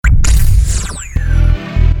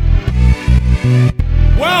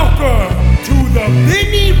Welcome to the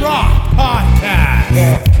Vinny Rock Podcast.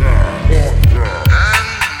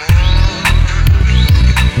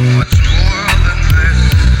 Much more than this,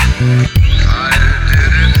 I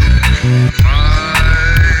did it my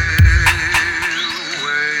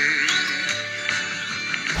way.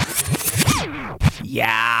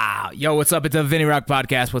 Yeah. Yo, what's up? It's the Vinny Rock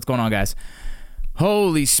Podcast. What's going on, guys?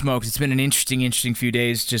 Holy smokes. It's been an interesting few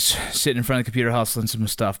days just sitting in front of the computer hustling some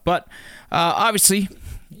stuff. But obviously,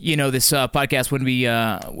 you know, this podcast wouldn't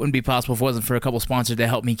be possible if it wasn't for a couple sponsors that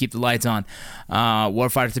helped me keep the lights on.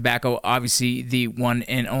 Warfighter Tobacco, obviously the one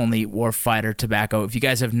and only Warfighter Tobacco. If you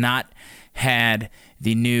guys have not had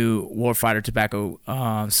the new Warfighter Tobacco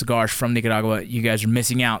cigars from Nicaragua, you guys are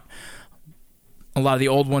missing out. A lot of the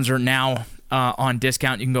old ones are now on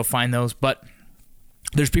discount. You can go find those, but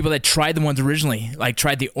there's people that tried the ones originally, like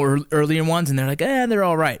tried the earlier ones, and they're like, they're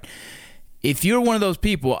all right. If you're one of those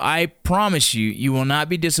people, I promise you, you will not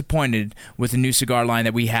be disappointed with the new cigar line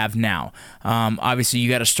that we have now. Obviously, you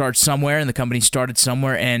got to start somewhere, and the company started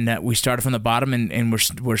somewhere, and we started from the bottom, and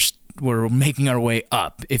we're making our way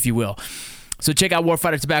up, if you will. So check out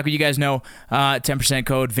Warfighter Tobacco. You guys know 10%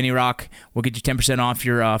 code VinnyRock will get you 10% off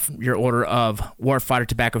your order of Warfighter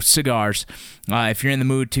Tobacco cigars. If you're in the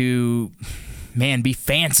mood to, be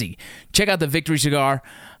fancy, check out the Victory cigar.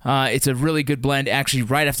 It's a really good blend. Actually,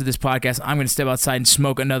 right after this podcast, I'm going to step outside and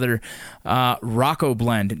smoke another Rocco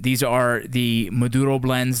blend. These are the Maduro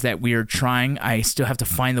blends that we are trying. I still have to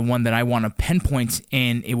find the one that I want to pinpoint,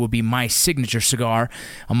 and it will be my signature cigar.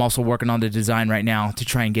 I'm also working on the design right now to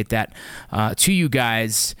try and get that to you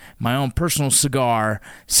guys. My own personal cigar,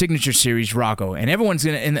 signature series Rocco. And everyone's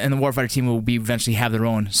going to, in the Warfighter team will be eventually have their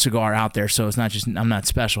own cigar out there. So it's not just, I'm not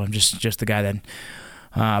special. I'm just the guy that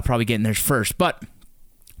probably getting theirs first. But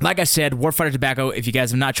like I said, Warfighter Tobacco, if you guys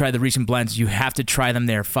have not tried the recent blends, you have to try them.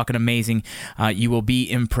 They're fucking amazing. You will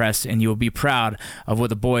be impressed, and you will be proud of what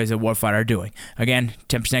the boys at Warfighter are doing. Again,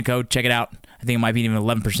 10% code. Check it out. I think it might be even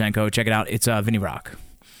 11% code. Check it out. It's Vinny Rock.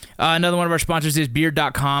 Another one of our sponsors is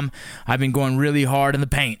Beard.com. I've been going really hard in the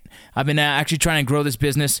paint. I've been actually trying to grow this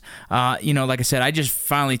business. Like I said, I just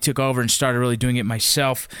finally took over and started really doing it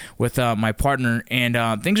myself with my partner,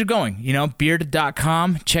 and things are going.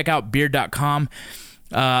 Beard.com. Check out Beard.com.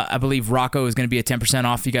 I believe Rocco is going to be at 10%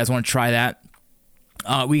 off if you guys want to try that.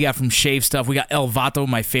 We got from Shave Stuff. We got El Vato,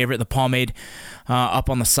 my favorite, the pomade, up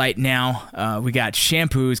on the site now. We got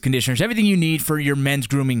shampoos, conditioners, everything you need for your men's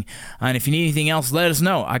grooming. And if you need anything else, let us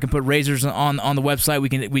know. I can put razors on the website.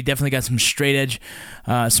 We definitely got some straight edge,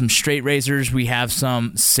 some straight razors. We have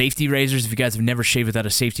some safety razors. If you guys have never shaved without a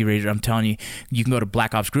safety razor, I'm telling you, you can go to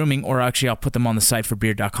Black Ops Grooming, or actually I'll put them on the site for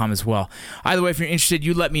Beard.com as well. Either way, if you're interested,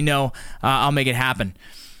 you let me know. I'll make it happen.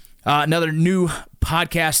 Another new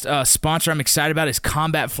podcast sponsor I'm excited about is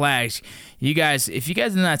Combat Flags. You guys, if you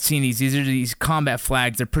guys have not seen these are these Combat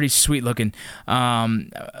Flags. They're pretty sweet looking.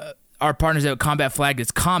 Our partners at Combat Flag,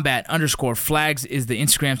 it's combat_flags is the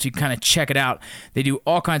Instagram, so you can kind of check it out. They do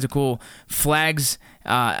all kinds of cool flags.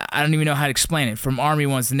 I don't even know how to explain it. From Army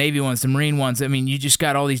ones, the Navy ones, the Marine ones. I mean, you just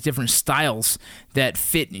got all these different styles that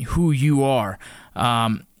fit who you are.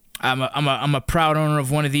 I'm a proud owner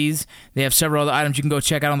of one of these. They have several other items you can go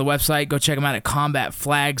check out on the website. Go check them out at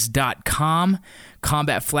combatflags.com.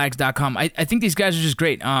 Combatflags.com. I think these guys are just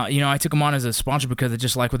great. I took them on as a sponsor because I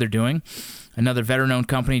just like what they're doing. Another veteran-owned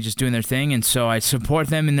company just doing their thing, and so I support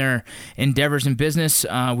them in their endeavors in business.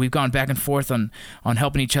 We've gone back and forth on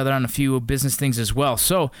helping each other on a few business things as well.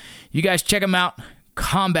 So you guys check them out.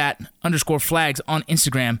 Combat_flags on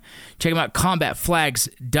Instagram. Check them out,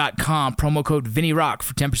 combatflags.com. Promo code VinnyRock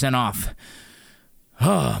for 10% off.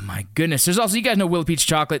 Oh, my goodness. There's also, you guys know Willie Pete's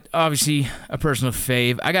chocolate. Obviously, a personal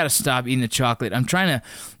fave. I got to stop eating the chocolate. I'm trying to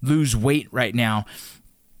lose weight right now.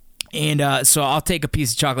 And so I'll take a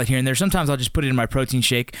piece of chocolate here and there. Sometimes I'll just put it in my protein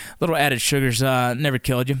shake. Little added sugars never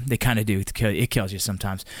killed you. They kind of do. It kills you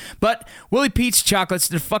sometimes. But Willie Pete's chocolates,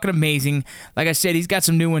 they're fucking amazing. Like I said, he's got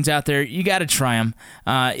some new ones out there. You got to try them.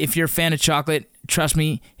 If you're a fan of chocolate, trust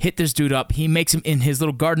me, hit this dude up. He makes them in his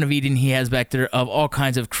little Garden of Eden he has back there of all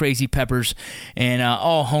kinds of crazy peppers and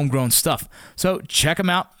all homegrown stuff. So check him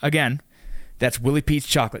out. Again, that's Willie Pete's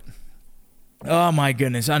chocolate. Oh my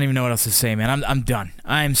goodness, I don't even know what else to say, man. I'm done.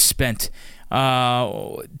 I'm spent.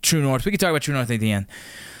 True North. We can talk about True North at the end.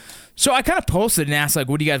 So I kind of posted and asked, like,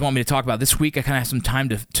 what do you guys want me to talk about this week? I kind of have some time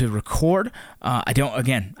to record.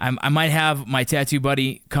 I might have my tattoo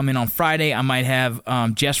buddy come in on Friday. I might have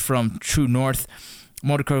Jess from True North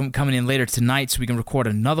Motor coming in later tonight so we can record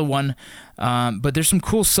another one. But there's some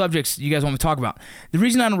cool subjects you guys want me to talk about. The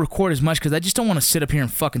reason I don't record as much because I just don't want to sit up here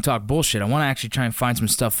and fucking talk bullshit. I want to actually try and find some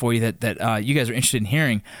stuff for you that you guys are interested in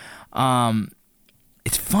hearing.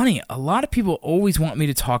 it's funny. A lot of people always want me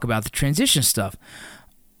to talk about the transition stuff.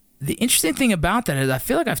 The interesting thing about that is I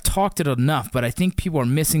feel like I've talked it enough, but I think people are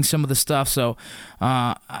missing some of the stuff. So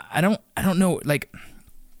I don't know. Like,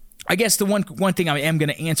 I guess the one thing I am going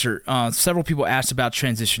to answer. Several people asked about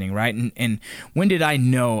transitioning, right? And when did I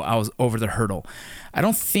know I was over the hurdle? I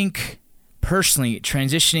don't think personally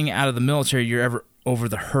transitioning out of the military you're ever over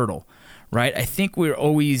the hurdle, right? I think we're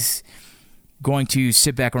always going to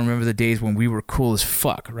sit back and remember the days when we were cool as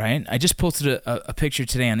fuck, right? I just posted a picture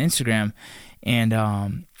today on Instagram, and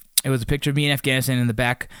it was a picture of me in Afghanistan in the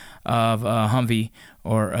back of Humvee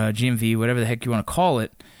or GMV, whatever the heck you want to call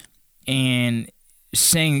it, and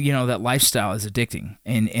saying, that lifestyle is addicting,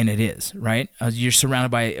 and it is, right? You're surrounded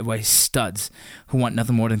by studs who want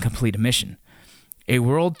nothing more than complete a mission. A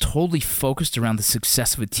world totally focused around the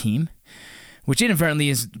success of a team, which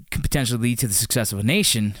inadvertently can potentially lead to the success of a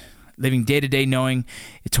nation, living day to day knowing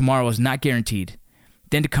tomorrow is not guaranteed.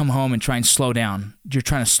 Then to come home and try and slow down. You're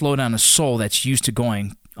trying to slow down a soul that's used to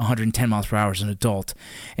going 110 miles per hour as an adult.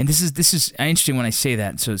 And this is interesting when I say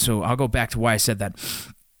that. So I'll go back to why I said that.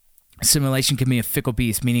 Simulation can be a fickle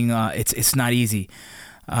beast, meaning it's not easy.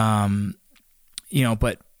 But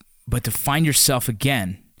to find yourself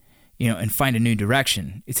again, and find a new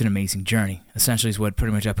direction, it's an amazing journey. Essentially is what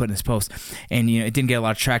pretty much I put in this post. And, it didn't get a lot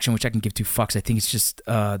of traction, which I can give two fucks. I think it's just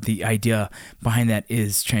the idea behind that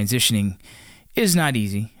is transitioning is not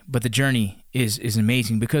easy, but the journey is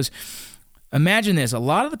amazing. Because imagine this, a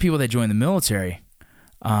lot of the people that join the military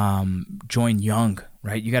join young,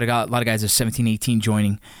 right? You got a lot of guys that are 17, 18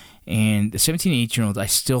 joining. And the 17 and 18-year-olds, I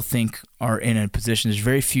still think, are in a position. There's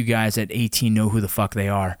very few guys at 18 know who the fuck they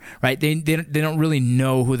are, right? They don't really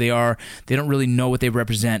know who they are. They don't really know what they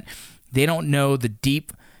represent. They don't know the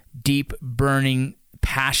deep, deep burning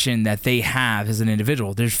passion that they have as an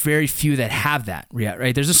individual. There's very few that have that,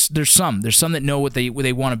 right? There's some that know what they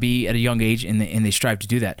want to be at a young age, and they strive to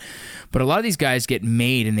do that. But a lot of these guys get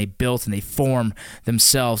made and they built and they form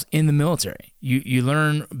themselves in the military. You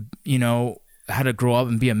learn, how to grow up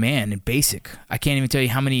and be a man in basic. I can't even tell you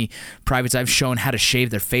how many privates I've shown how to shave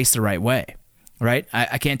their face the right way, right?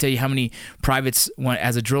 I can't tell you how many privates,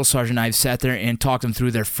 as a drill sergeant, I've sat there and talked them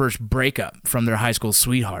through their first breakup from their high school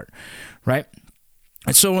sweetheart, right?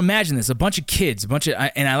 And so imagine this, a bunch of kids,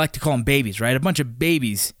 and I like to call them babies, right? A bunch of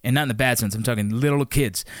babies, and not in the bad sense, I'm talking little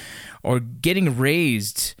kids, are getting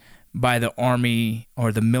raised by the Army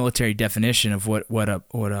or the military definition of what a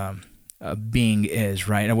being is,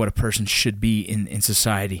 right? And what a person should be in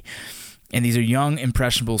society. And these are young,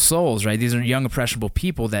 impressionable souls, right? These are young, impressionable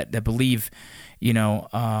people that believe, in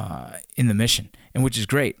the mission, and which is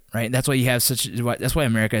great, right? That's why that's why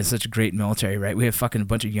America has such a great military, right? We have fucking a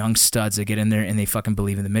bunch of young studs that get in there and they fucking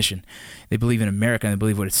believe in the mission. They believe in America and they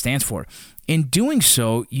believe what it stands for. In doing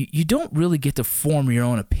so, you don't really get to form your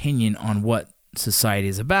own opinion on what society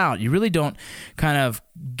is about. You really don't kind of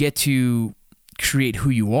get to create who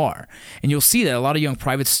you are. And you'll see that a lot of young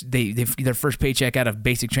privates, they their first paycheck out of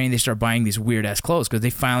basic training, they start buying these weird ass clothes because they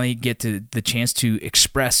finally get to the chance to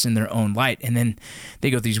express in their own light, and then they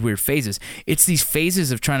go through these weird phases. It's these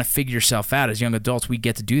phases of trying to figure yourself out. As young adults, we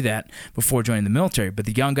get to do that before joining the military, but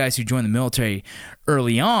the young guys who join the military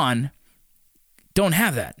early on don't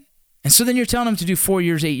have that. And so then you're telling them to do 4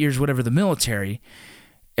 years, 8 years, whatever, the military,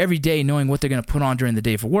 every day, knowing what they're going to put on during the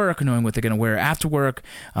day for work, knowing what they're going to wear after work,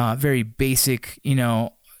 very basic,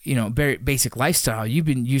 very basic lifestyle. You've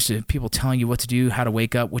been used to people telling you what to do, how to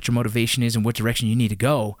wake up, what your motivation is, and what direction you need to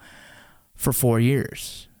go for 4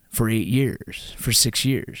 years, for 8 years, for 6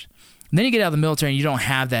 years. And then you get out of the military and you don't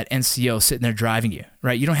have that NCO sitting there driving you,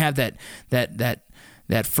 right? You don't have that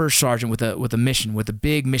first sergeant with a mission, with a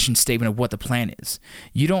big mission statement of what the plan is.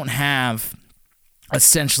 You don't have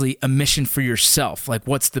essentially a mission for yourself. Like,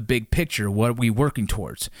 what's the big picture? What are we working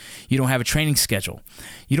towards? You don't have a training schedule.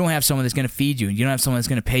 You don't have someone that's going to feed you. You don't have someone that's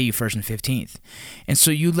going to pay you 1st and 15th. And so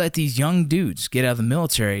you let these young dudes get out of the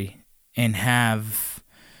military and have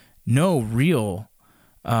no real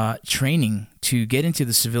training to get into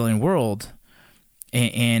the civilian world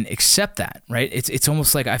and accept that, right? It's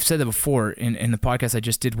almost like, I've said that before in the podcast I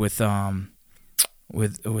just did with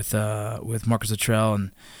Marcus Luttrell,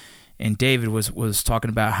 and David was talking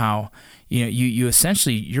about how, you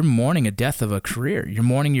essentially, you're mourning a death of a career. You're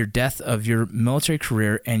mourning your death of your military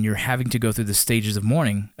career, and you're having to go through the stages of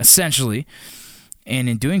mourning, essentially. And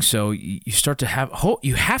in doing so, you start to have hope.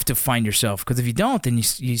 You have to find yourself, because if you don't, then you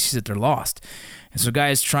sit there lost. And so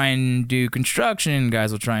guys try and do construction,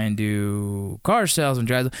 guys will try and do car sales,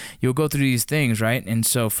 and you'll go through these things, right? And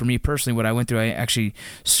so for me personally, what I went through, I actually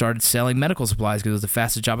started selling medical supplies because it was the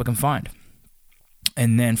fastest job I can find.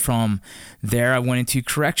 And then from there, I went into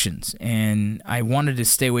corrections, and I wanted to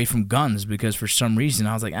stay away from guns because for some reason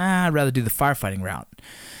I was like, I'd rather do the firefighting route.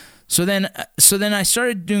 So then I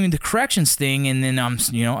started doing the corrections thing, and then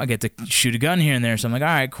I get to shoot a gun here and there. So I'm like, all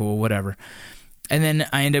right, cool, whatever. And then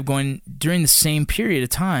I end up going during the same period of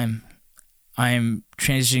time. I am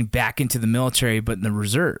transitioning back into the military, but in the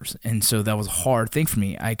reserves, and so that was a hard thing for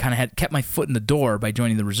me. I kind of had kept my foot in the door by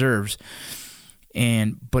joining the reserves.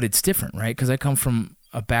 But it's different, right? Because I come from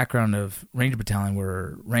a background of Ranger Battalion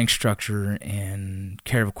where rank structure and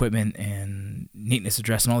care of equipment and neatness of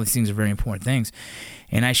dress and all these things are very important things.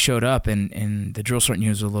 And I showed up, and the drill sergeant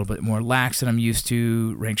units were a little bit more lax than I'm used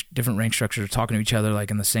to. Different rank structures are talking to each other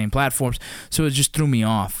like in the same platforms. So it just threw me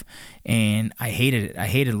off, and I hated it. I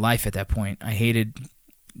hated life at that point. I hated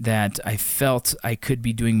that I felt I could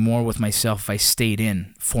be doing more with myself if I stayed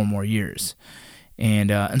in 4 more years.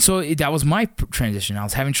 And so that was my transition. I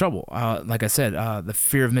was having trouble. Like I said, the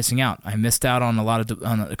fear of missing out. I missed out on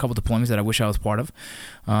on a couple deployments that I wish I was part of.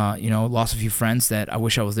 Lost a few friends that I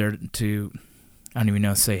wish I was there to. I don't even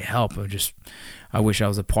know say help. I wish I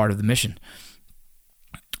was a part of the mission.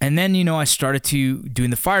 And then, I started doing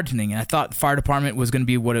the fire thing, and I thought the fire department was going to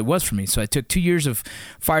be what it was for me. So I took 2 years of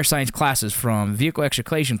fire science classes, from vehicle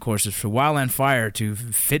extrication courses for wildland fire to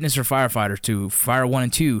fitness for firefighters to fire 1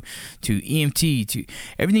 and 2 to EMT to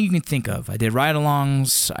everything you can think of. I did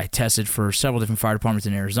ride-alongs. I tested for several different fire departments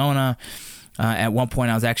in Arizona. At one point,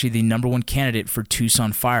 I was actually the #1 candidate for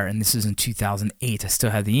Tucson Fire, and this is in 2008. I still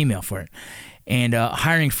have the email for it. And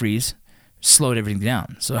hiring freeze slowed everything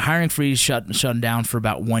down. So hiring freeze shut down for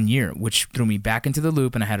about 1 year, which threw me back into the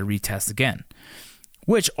loop, and I had to retest again.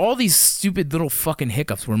 Which all these stupid little fucking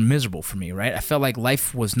hiccups were miserable for me, right? I felt like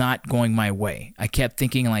life was not going my way. I kept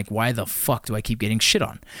thinking, like, why the fuck do I keep getting shit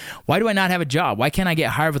on? Why do I not have a job? Why can't I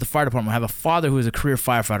get hired with the fire department? I have a father who is a career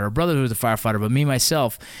firefighter, a brother who is a firefighter, but me,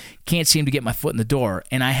 myself, can't seem to get my foot in the door,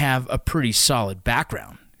 and I have a pretty solid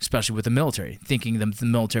background, especially with the military, thinking that the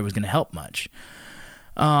military was going to help much.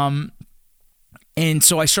 And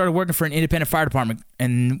so I started working for an independent fire department,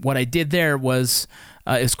 and what I did there was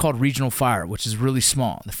it's called Regional Fire, which is really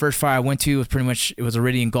small. The first fire I went to was pretty much, it was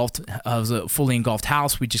already engulfed. It was a fully engulfed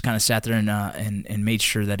house. We just kind of sat there and made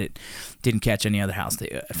sure that it didn't catch any other house.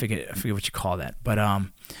 I forget what you call that, but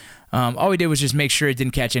all we did was just make sure it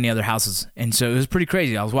didn't catch any other houses. And so it was pretty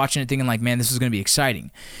crazy. I was watching it thinking like, man, this is going to be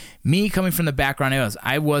exciting. Me coming from the background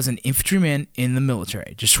I was an infantryman in the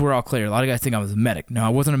military. Just so we're all clear. A lot of guys think I was a medic. No, I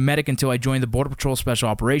wasn't a medic until I joined the Border Patrol Special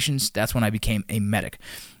Operations. That's when I became a medic.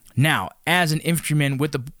 Now, as an infantryman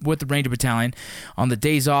with the Ranger Battalion, on the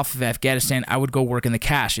days off of Afghanistan, I would go work in the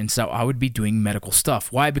cache, and so I would be doing medical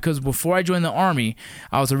stuff. Why? Because before I joined the Army,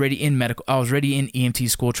 I was already in EMT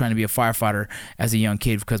school trying to be a firefighter as a young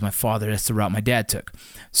kid because my father, that's the route my dad took.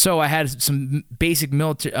 So I had some basic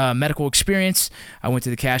medical experience. I went to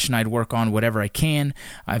the cache and I'd work on whatever I can.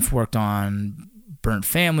 I've worked on burnt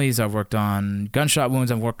families, I've worked on gunshot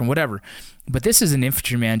wounds, I've worked on whatever. But this is an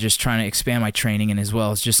infantryman just trying to expand my training, and as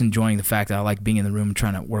well as just enjoying the fact that I like being in the room and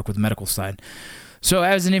trying to work with the medical side. So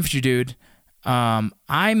as an infantry dude,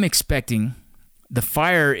 I'm expecting the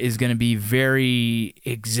fire is going to be very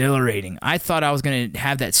exhilarating. I thought I was going to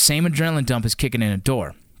have that same adrenaline dump as kicking in a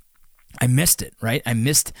door. I missed it, right? I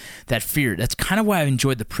missed that fear. That's kind of why I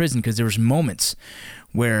enjoyed the prison, because there was moments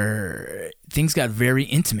where things got very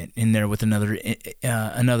intimate in there with another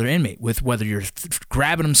inmate, with whether you're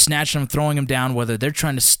grabbing them, snatching them, throwing them down, whether they're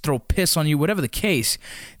trying to throw piss on you, whatever the case,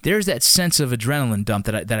 there's that sense of adrenaline dump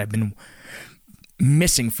that I've been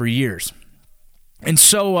missing for years. And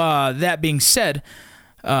so that being said,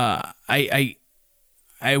 I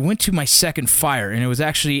went to my second fire, and it was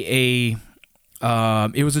actually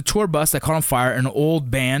it was a tour bus that caught on fire. An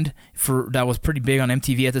old band that was pretty big on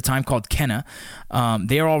MTV at the time called Kenna.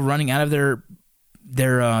 They are all running out of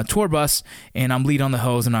their tour bus, and I'm lead on the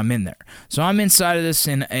hose, and I'm in there. So I'm inside of this,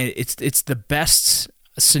 and it's the best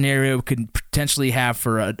scenario we could potentially have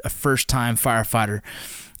for a first-time firefighter.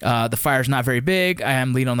 The fire's not very big. I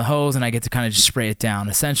am lead on the hose, and I get to kind of just spray it down.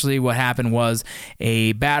 Essentially, what happened was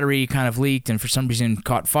a battery kind of leaked, and for some reason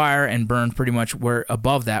caught fire and burned pretty much where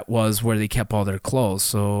above that was where they kept all their clothes,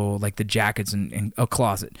 so like the jackets and a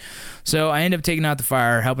closet. So I ended up taking out the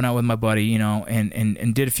fire, helping out with my buddy,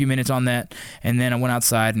 and did a few minutes on that, and then I went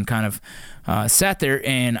outside and kind of sat there,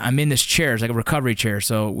 and I'm in this chair. It's like a recovery chair,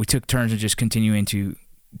 so we took turns and just continuing to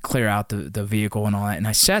clear out the vehicle and all that. And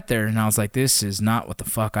I sat there and I was like, this is not what the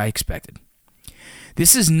fuck I expected.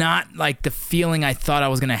 This is not like the feeling I thought I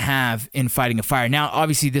was going to have in fighting a fire. Now,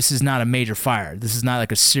 obviously, this is not a major fire. This is not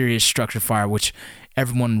like a serious structure fire, which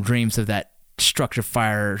everyone dreams of, that structure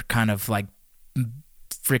fire kind of like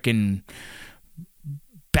freaking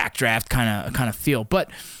draft kind of feel. But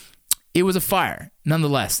it was a fire,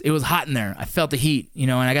 nonetheless. It was hot in there. I felt the heat,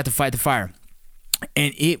 and I got to fight the fire.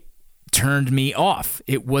 And it turned me off.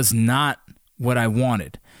 It was not what I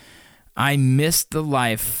wanted. I missed the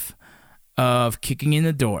life of kicking in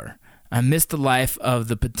the door. I missed the life of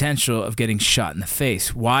the potential of getting shot in the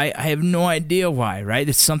face. Why? I have no idea why, right?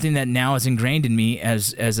 It's something that now is ingrained in me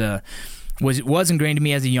was ingrained in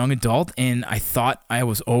me as a young adult, and I thought I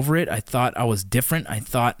was over it. I thought I was different. I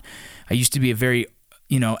thought I used to be a very,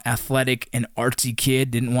 athletic and artsy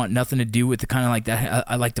kid, didn't want nothing to do with the kind of like that.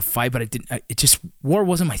 I like to fight, but war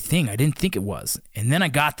wasn't my thing. I didn't think it was. And then I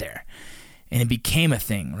got there, and it became a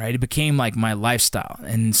thing, right? It became like my lifestyle.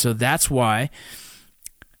 And so that's why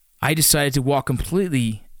I decided to walk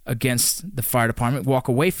completely against the fire department, walk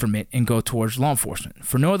away from it, and go towards law enforcement.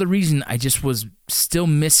 For no other reason, I just was still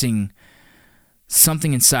missing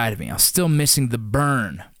something inside of me. I was still missing the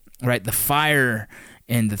burn, right? The fire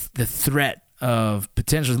and the threat of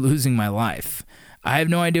potentially losing my life. I have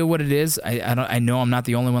no idea what it is. I know I'm not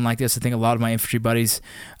the only one like this. I think a lot of my infantry buddies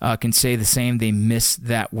can say the same. They miss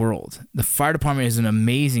that world. The fire department is an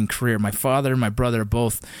amazing career. My father and my brother are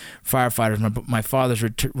both firefighters. My father's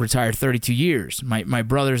retired 32 years. My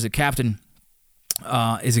brother is a captain.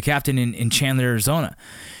 In Chandler, Arizona.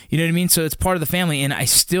 You know what I mean? So it's part of the family, and I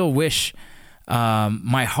still wish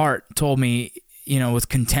my heart told me, was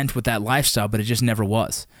content with that lifestyle, but it just never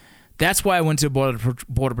was. That's why I went to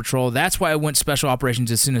Border Patrol. That's why I went Special Operations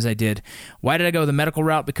as soon as I did. Why did I go the medical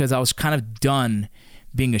route? Because I was kind of done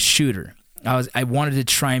being a shooter. I wanted to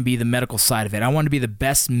try and be the medical side of it. I wanted to be the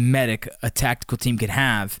best medic a tactical team could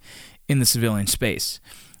have in the civilian space.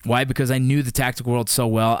 Why? Because I knew the tactical world so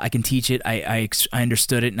well. I can teach it. I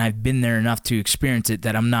understood it, and I've been there enough to experience it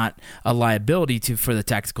that I'm not a liability for the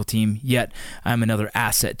tactical team, yet I'm another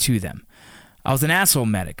asset to them. I was an asshole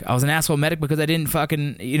medic. I was an asshole medic because I didn't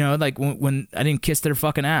fucking, when I didn't kiss their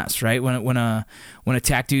fucking ass, right? When a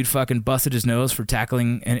tac dude fucking busted his nose for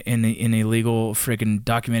tackling an illegal freaking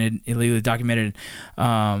illegally documented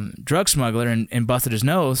drug smuggler and busted his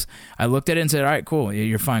nose, I looked at it and said, all right, cool,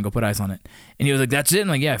 you're fine, go put ice on it. And he was like, that's it? I'm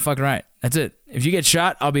like, yeah, fucking right, that's it. If you get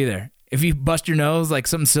shot, I'll be there. If you bust your nose like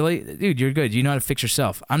something silly, dude, you're good. You know how to fix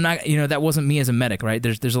yourself. I'm not, that wasn't me as a medic, right?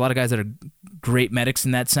 There's a lot of guys that are great medics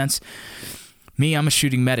in that sense. Me, I'm a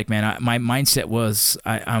shooting medic, man. My mindset was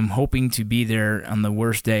I'm hoping to be there on the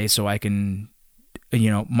worst day so I can,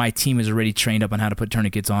 my team is already trained up on how to put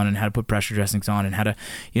tourniquets on and how to put pressure dressings on and how to,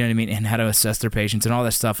 and how to assess their patients and all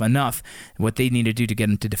that stuff enough, what they need to do to get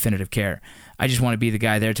them to definitive care. I just want to be the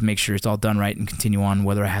guy there to make sure it's all done right and continue on,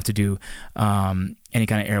 whether I have to do any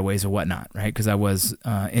kind of airways or whatnot, right? Because I was,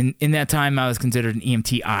 in that time, I was considered an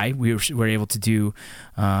EMTI. We were able to do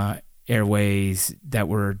airways that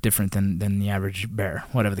were different than the average bear,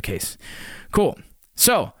 whatever the case. Cool.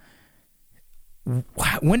 So,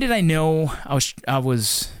 when did I know I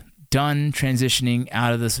was done transitioning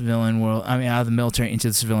out of the civilian world? I mean, out of the military into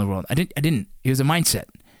the civilian world. I didn't. It was a mindset.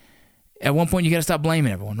 At one point, you got to stop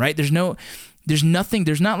blaming everyone, right? There's not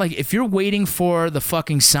like, if you're waiting for the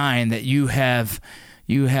fucking sign that you have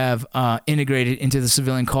integrated into the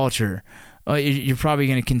civilian culture, you're probably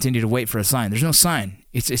going to continue to wait for a sign. There's no sign.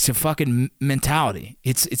 It's a fucking mentality.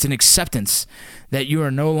 It's an acceptance that you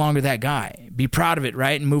are no longer that guy. Be proud of it,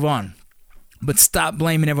 right? And move on. But stop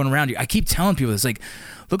blaming everyone around you. I keep telling people this, like,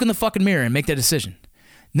 look in the fucking mirror and make that decision.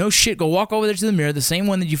 No shit, go walk over there to the mirror, the same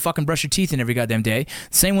one that you fucking brush your teeth in every goddamn day,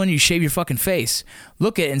 the same one you shave your fucking face.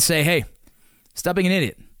 Look at it and say, hey, stop being an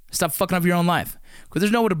idiot. Stop fucking up your own life. Because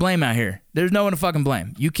there's no one to blame out here. There's no one to fucking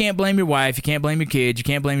blame. You can't blame your wife. You can't blame your kids. You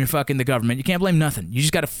can't blame your fucking the government. You can't blame nothing. You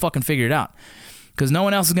just got to fucking figure it out. Because no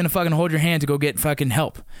one else is going to fucking hold your hand to go get fucking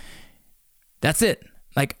help. That's it.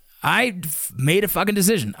 Like, I made a fucking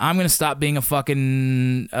decision. I'm going to stop being a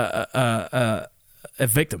fucking a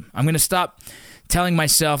victim. I'm going to stop telling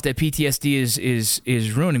myself that PTSD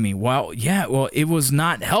is ruining me. Well, it was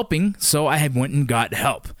not helping, so I went and got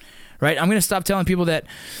help. Right? I'm going to stop telling people that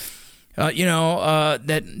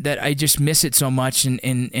that I just miss it so much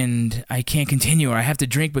and I can't continue, or I have to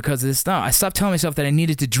drink because of this stuff. I stopped telling myself that I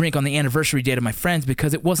needed to drink on the anniversary date of my friends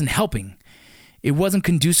because it wasn't helping. It wasn't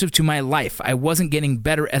conducive to my life. I wasn't getting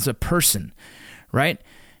better as a person, right?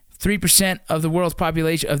 3% of the world's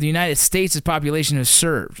population, of the United States' population, is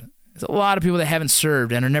served. There's a lot of people that haven't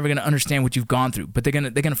served and are never going to understand what you've gone through, but they're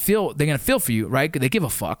gonna feel for you, right? They give a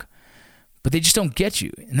fuck, but they just don't get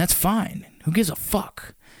you, and that's fine. Who gives a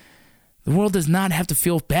fuck? The world does not have to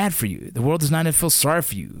feel bad for you. The world does not have to feel sorry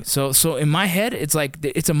for you. So in my head, it's like,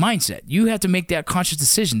 it's a mindset. You have to make that conscious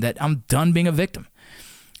decision that I'm done being a victim.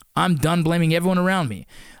 I'm done blaming everyone around me.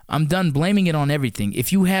 I'm done blaming it on everything.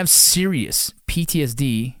 If you have serious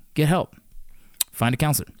PTSD, get help. Find a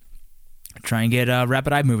counselor. Try and get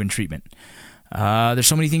rapid eye movement treatment. There's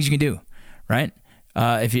so many things you can do, right?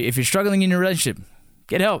 If you're struggling in your relationship,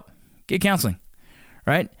 get help. Get counseling,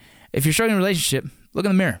 right? If you're struggling in a relationship, look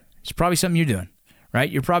in the mirror. It's probably something you're doing, right?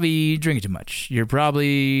 You're probably drinking too much. You're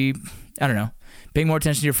probably, I don't know, paying more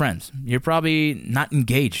attention to your friends. You're probably not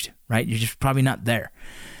engaged, right? You're just probably not there.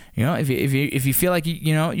 You know, if you feel like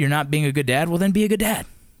you're not being a good dad, well then be a good dad,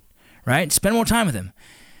 right? Spend more time with them.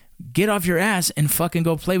 Get off your ass and fucking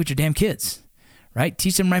go play with your damn kids, right?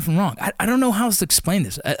 Teach them right from wrong. I don't know how else to explain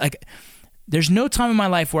this. There's no time in my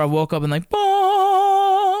life where I woke up and like,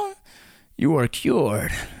 "Bah, you are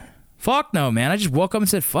cured." Fuck no, man. I just woke up and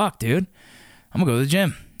said, "Fuck, dude. I'm gonna go to the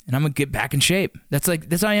gym and I'm gonna get back in shape." That's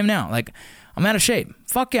how I am now. Like, I'm out of shape.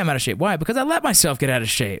 Fuck yeah, I'm out of shape. Why? Because I let myself get out of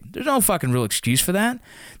shape. There's no fucking real excuse for that.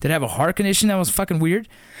 Did I have a heart condition that was fucking weird?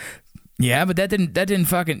 Yeah, but that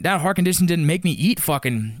heart condition didn't make me eat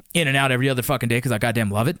fucking in and out every other fucking day because I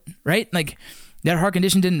goddamn love it, right? Like, that heart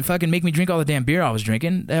condition didn't fucking make me drink all the damn beer I was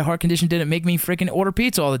drinking. That heart condition didn't make me freaking order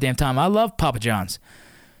pizza all the damn time. I love Papa John's.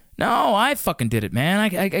 No, I fucking did it, man.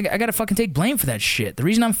 I gotta fucking take blame for that shit. The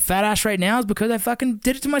reason I'm fat ass right now is because I fucking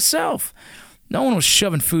did it to myself. No one was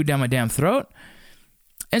shoving food down my damn throat.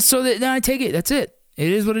 And so then I take it. That's it.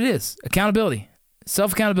 It is what it is. Accountability.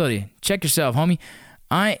 Self-accountability. Check yourself, homie.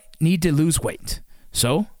 I need to lose weight.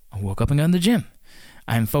 So I woke up and got in the gym.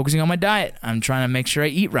 I'm focusing on my diet. I'm trying to make sure I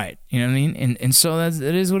eat right. You know what I mean? And so it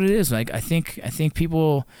is what it is. Like, I think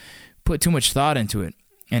people put too much thought into it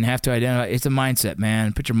and have to identify. It's a mindset,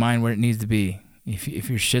 man. Put your mind where it needs to be. If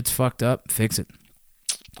your shit's fucked up, fix it.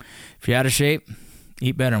 If you're out of shape,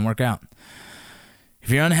 eat better and work out. If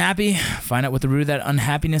you're unhappy, find out what the root of that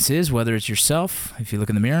unhappiness is, whether it's yourself, if you look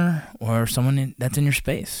in the mirror, or someone that's in your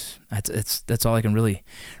space. That's all I can really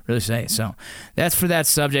say. So that's for that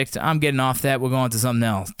subject. I'm getting off that. We'll go on to something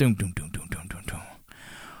else. Doom.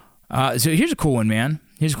 So here's a cool one, man.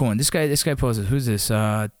 Here's a cool one. This guy posted. Who's this?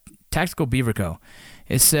 Tactical Beaver Co.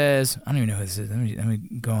 It says, I don't even know who this is. Let me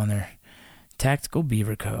go on there. Tactical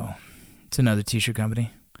Beaver Co. It's another t-shirt company.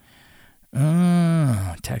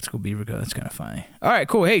 Tactical Beaver Co. That's kind of funny. All right,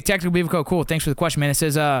 cool. Hey, Tactical Beaver Co. Cool. Thanks for the question, man. It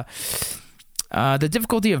says, the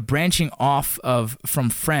difficulty of branching off from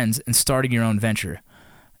friends and starting your own venture.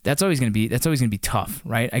 That's always going to be tough,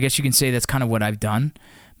 right? I guess you can say that's kind of what I've done,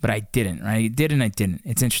 but I didn't, right? I did and I didn't.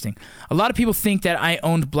 It's interesting. A lot of people think that I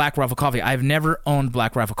owned Black Rifle Coffee. I've never owned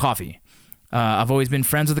Black Rifle Coffee. I've always been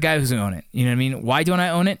friends with the guy who's owned it. You know what I mean? Why don't I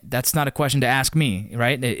own it? That's not a question to ask me,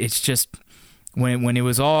 right? It's just when it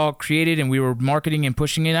was all created and we were marketing and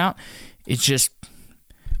pushing it out, it just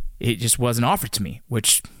wasn't offered to me,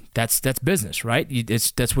 which that's business, right?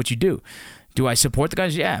 That's what you do. Do I support the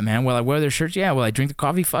guys? Yeah, man. Will I wear their shirts? Yeah. Will I drink the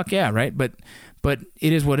coffee? Fuck yeah, right? But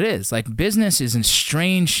it is what it is. Like, business is a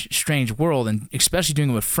strange world, and especially doing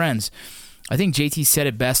it with friends. I think JT said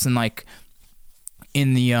it best in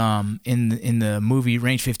the movie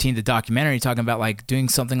Range 15, the documentary, talking about like doing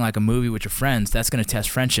something like a movie with your friends. That's going to test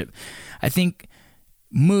friendship. I think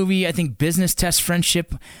business tests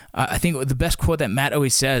friendship. I think the best quote that Matt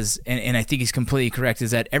always says, and I think he's completely correct,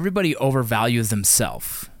 is that everybody overvalues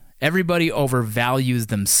themselves. Everybody overvalues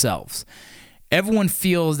themselves. Everyone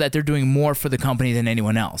feels that they're doing more for the company than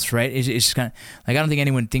anyone else, right? It's just kind of like, I don't think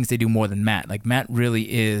anyone thinks they do more than Matt. Like, Matt really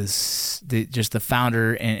is just the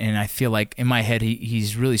founder, and I feel like in my head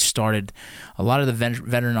he's really started. A lot of the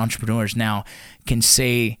veteran entrepreneurs now can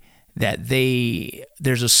say that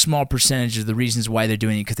there's a small percentage of the reasons why they're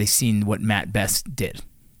doing it because they've seen what Matt Best did,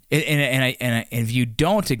 and if you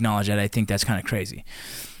don't acknowledge that, I think that's kind of crazy.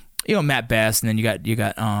 You know, Matt Best, and then you got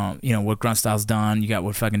what Grunt Style's done. You got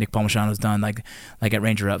what fucking Nick Palmachano's done, like at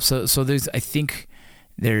Ranger Up. So there's, I think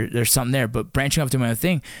there's something there. But branching off to my own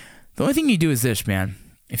thing, the only thing you do is this, man.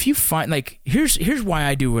 If you find, like, here's why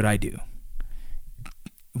I do what I do.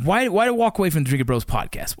 Why walk away from the Drinking Bros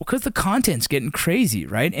podcast? Well, because the content's getting crazy,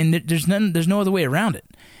 right? And there's no other way around it.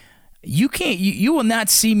 You will not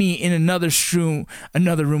see me in another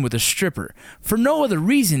room with a stripper for no other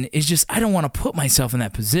reason. It's just, I don't want to put myself in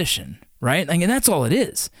that position, right? Like, and that's all it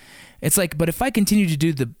is. It's like, but if I continue to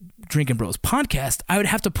do the Drinking Bros podcast, I would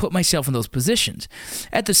have to put myself in those positions.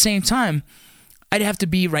 At the same time, I'd have to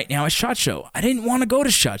be right now at SHOT Show. I didn't want to go to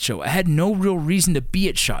SHOT Show. I had no real reason to be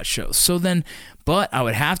at SHOT Show. So then, but I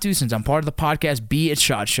would have to, since I'm part of the podcast, be at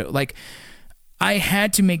SHOT Show. Like, I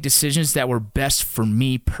had to make decisions that were best for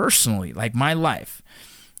me personally, like my life.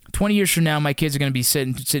 20 years from now, my kids are going to be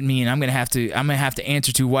sitting me, and I'm going to have to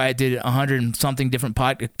answer to why I did 100 and something different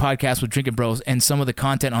podcasts with Drinking Bros, and some of the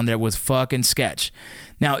content on there was fucking sketch.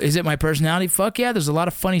 Now, is it my personality? Fuck yeah, there's a lot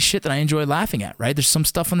of funny shit that I enjoy laughing at, right? There's some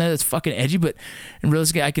stuff on there that's fucking edgy, but in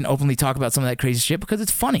realistically, I can openly talk about some of that crazy shit because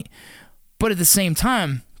it's funny. But at the same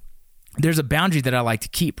time, there's a boundary that I like to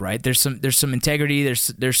keep, right? There's some integrity.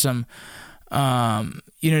 There's some, you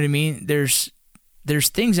know what I mean? There's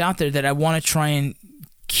things out there that I want to try and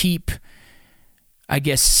keep, I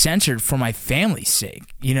guess, censored for my family's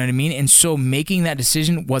sake. You know what I mean? And so making that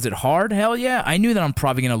decision, was it hard? Hell yeah. I knew that I'm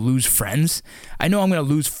probably going to lose friends. I know I'm going to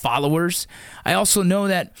lose followers. I also know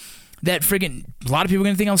that friggin' a lot of people are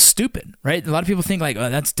going to think I'm stupid, right? A lot of people think like, oh,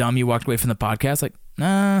 that's dumb. You walked away from the podcast. Like,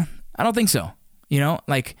 nah, I don't think so. You know,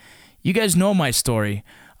 like, you guys know my story.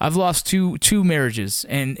 I've lost two marriages,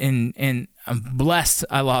 and I'm blessed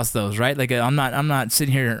I lost those, right? Like, I'm not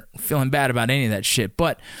sitting here feeling bad about any of that shit,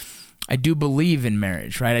 but I do believe in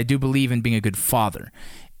marriage, right? I do believe in being a good father.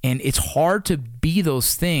 And it's hard to be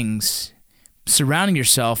those things surrounding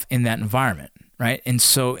yourself in that environment, right? And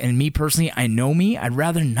so, and me personally, I know me, I'd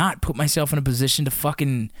rather not put myself in a position to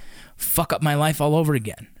fucking fuck up my life all over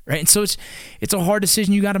again, right? And so it's a hard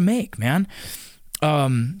decision you got to make, man.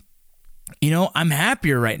 You know, I'm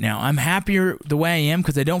happier right now. I'm happier the way I am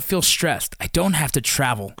because I don't feel stressed. I don't have to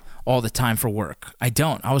travel all the time for work. I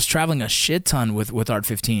don't. I was traveling a shit ton with Art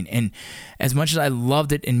 15. And as much as I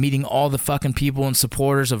loved it and meeting all the fucking people and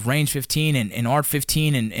supporters of Range 15 and Art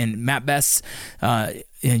 15 and Matt Best's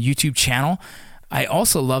YouTube channel, I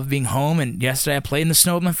also love being home. And yesterday I played in the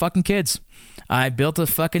snow with my fucking kids. I built a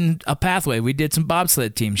pathway. We did some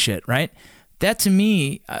bobsled team shit, right? That to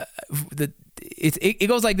me, it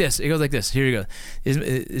goes like this. It goes like this. Here you go.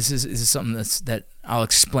 This is something that I'll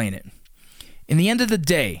explain it. In the end of the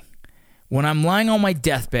day, when I'm lying on my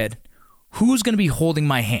deathbed, who's going to be holding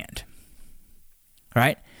my hand?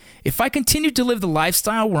 Right? If I continue to live the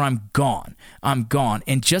lifestyle where I'm gone,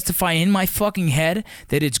 and justify in my fucking head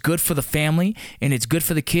that it's good for the family and it's good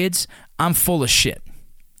for the kids, I'm full of shit.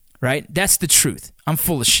 Right? That's the truth. I'm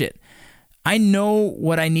full of shit. I know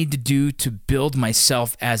what I need to do to build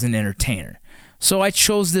myself as an entertainer. So I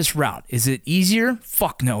chose this route. Is it easier?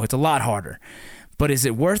 Fuck no, it's a lot harder. But is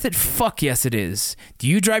it worth it? Fuck yes, it is. Do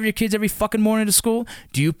you drive your kids every fucking morning to school?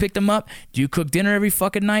 Do you pick them up? Do you cook dinner every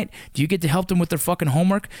fucking night? Do you get to help them with their fucking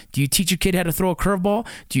homework? Do you teach your kid how to throw a curveball?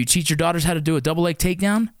 Do you teach your daughters how to do a double leg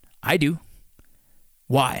takedown? I do.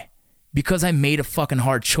 Why? Because I made a fucking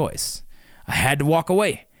hard choice. I had to walk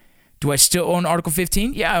away. Do I still own Article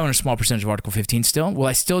 15? Yeah, I own a small percentage of Article 15 still. Will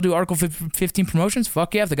I still do Article 15 promotions?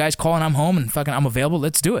 Fuck yeah. If the guy's calling, I'm home and fucking I'm available,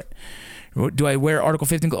 let's do it. Do I wear Article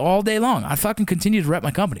 15 all day long? I fucking continue to rep my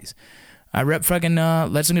companies. I rep fucking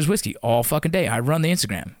Let's Drink Whiskey all fucking day. I run the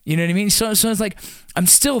Instagram. You know what I mean? So it's like, I'm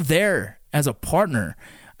still there as a partner.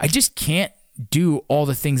 I just can't do all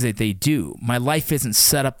the things that they do. My life isn't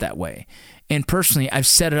set up that way. And personally, I've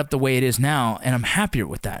set it up the way it is now, and I'm happier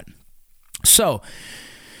with that. So,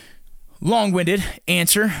 long-winded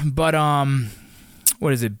answer, but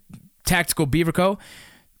what is it? Tactical Beaver Co.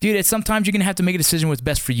 Dude, sometimes you're going to have to make a decision what's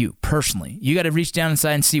best for you personally. You got to reach down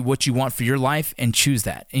inside and see what you want for your life and choose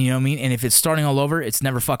that. And you know what I mean? And if it's starting all over, it's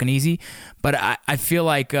never fucking easy. But I feel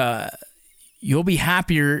like you'll be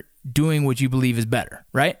happier doing what you believe is better,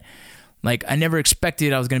 right? Like, I never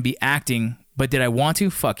expected I was going to be acting, but did I want to?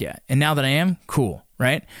 Fuck yeah. And now that I am, cool,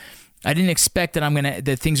 right? I didn't expect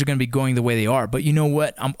that things are going to be going the way they are. But you know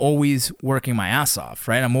what? I'm always working my ass off,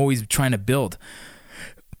 right? I'm always trying to build.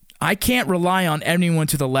 I can't rely on anyone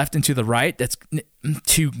to the left and to the right.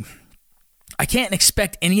 I can't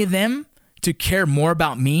expect any of them to care more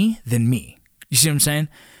about me than me. You see what I'm saying?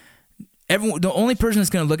 The only person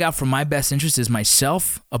that's going to look out for my best interest is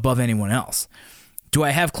myself above anyone else. Do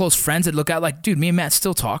I have close friends that look out like, dude, me and Matt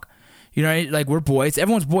still talk? You know, like, we're boys.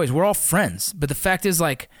 Everyone's boys. We're all friends. But the fact is,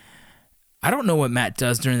 like, I don't know what Matt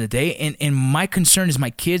does during the day, and my concern is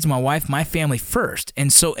my kids, my wife, my family first.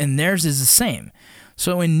 And theirs is the same.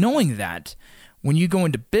 So in knowing that, when you go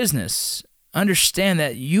into business, understand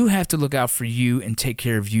that you have to look out for you and take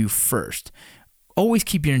care of you first. Always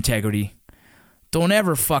keep your integrity. Don't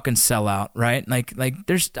ever fucking sell out, right? Like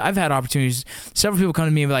I've had opportunities. Several people come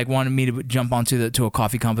to me like wanted me to jump onto a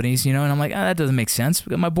coffee companies, you know, and I'm like, that doesn't make sense.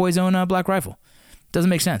 My boys own Black Rifle. Doesn't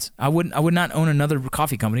make sense. I would not own another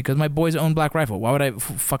coffee company because my boys own Black Rifle. Why would I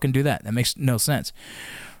fucking do that? That makes no sense,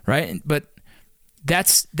 right? But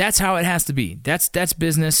that's how it has to be. That's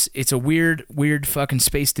business. It's a weird fucking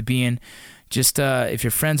space to be in. Just if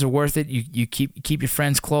your friends are worth it, you keep your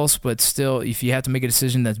friends close. But still, if you have to make a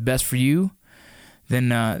decision that's best for you, then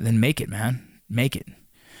make it, man. Make it.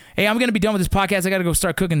 Hey, I'm going to be done with this podcast. I got to go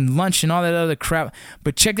start cooking lunch and all that other crap.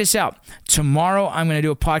 But check this out. Tomorrow, I'm going to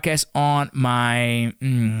do a podcast on my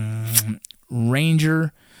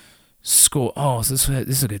Ranger School. Oh, so this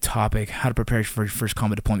is a good topic. How to prepare for your first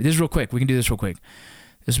combat deployment. This is real quick. We can do this real quick.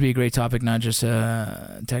 This would be a great topic, not just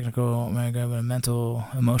technical, but mental,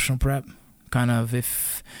 emotional prep. Kind of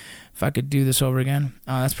if I could do this over again.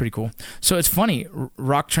 That's pretty cool. So it's funny.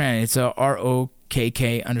 Rocktran, it's a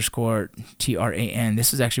ROKK_TRAN.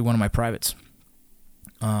 This is actually one of my privates.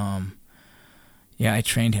 Yeah, I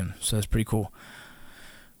trained him, so that's pretty cool.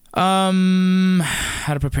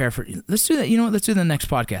 How to prepare for... Let's do that. You know what? Let's do the next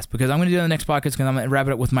podcast, because I'm going to do the next podcast because I'm going to wrap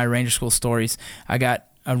it up with my Ranger School stories.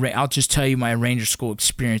 I'll just tell you my Ranger School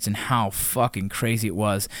experience and how fucking crazy it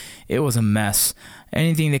was. It was a mess.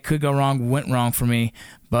 Anything that could go wrong went wrong for me,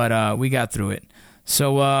 but we got through it.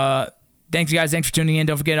 So thanks, guys. Thanks for tuning in.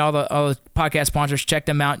 Don't forget all the podcast sponsors. Check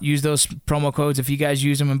them out. Use those promo codes. If you guys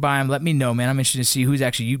use them and buy them, let me know, man. I'm interested to see who's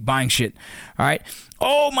actually buying shit. All right.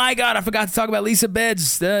 Oh my God, I forgot to talk about Lisa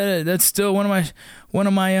Beds. That's still one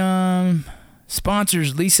of my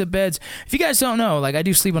sponsors, Lisa Beds. If you guys don't know, I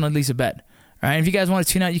do sleep on a Lisa bed. All right, if you guys want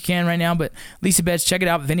to tune out, you can right now. But Lisa Beds, check it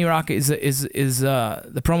out. Vinny Rock is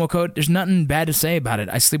the promo code. There's nothing bad to say about it.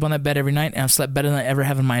 I sleep on that bed every night, and I've slept better than I ever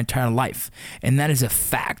have in my entire life, and that is a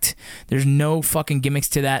fact. There's no fucking gimmicks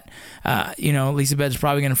to that. Lisa Beds is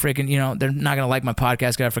probably gonna freaking, they're not gonna like my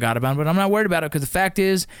podcast because I forgot about it, but I'm not worried about it because the fact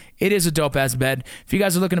is, it is a dope ass bed. If you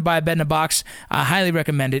guys are looking to buy a bed in a box, I highly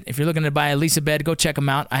recommend it. If you're looking to buy a Lisa bed, go check them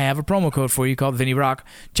out. I have a promo code for you called Vinny Rock.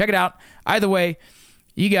 Check it out. Either way,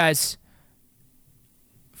 you guys.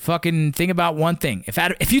 Fucking think about one thing.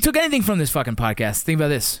 If you took anything from this fucking podcast, think about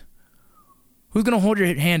this. Who's going to hold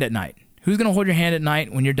your hand at night? Who's going to hold your hand at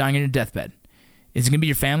night when you're dying in your deathbed? Is it going to be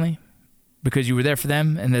your family? Because you were there for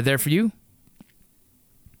them and they're there for you?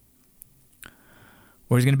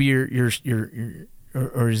 Or is it going to be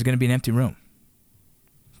or is it going to be an empty room?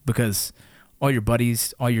 Because all your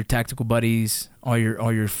buddies, all your tactical buddies, all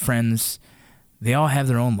your friends, they all have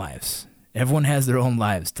their own lives. Everyone has their own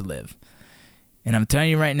lives to live. And I'm telling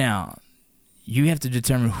you right now, you have to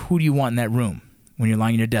determine who do you want in that room when you're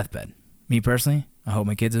lying in your deathbed. Me personally, I hope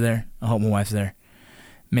my kids are there. I hope my wife's there.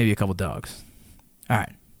 Maybe a couple dogs. All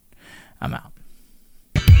right. I'm out.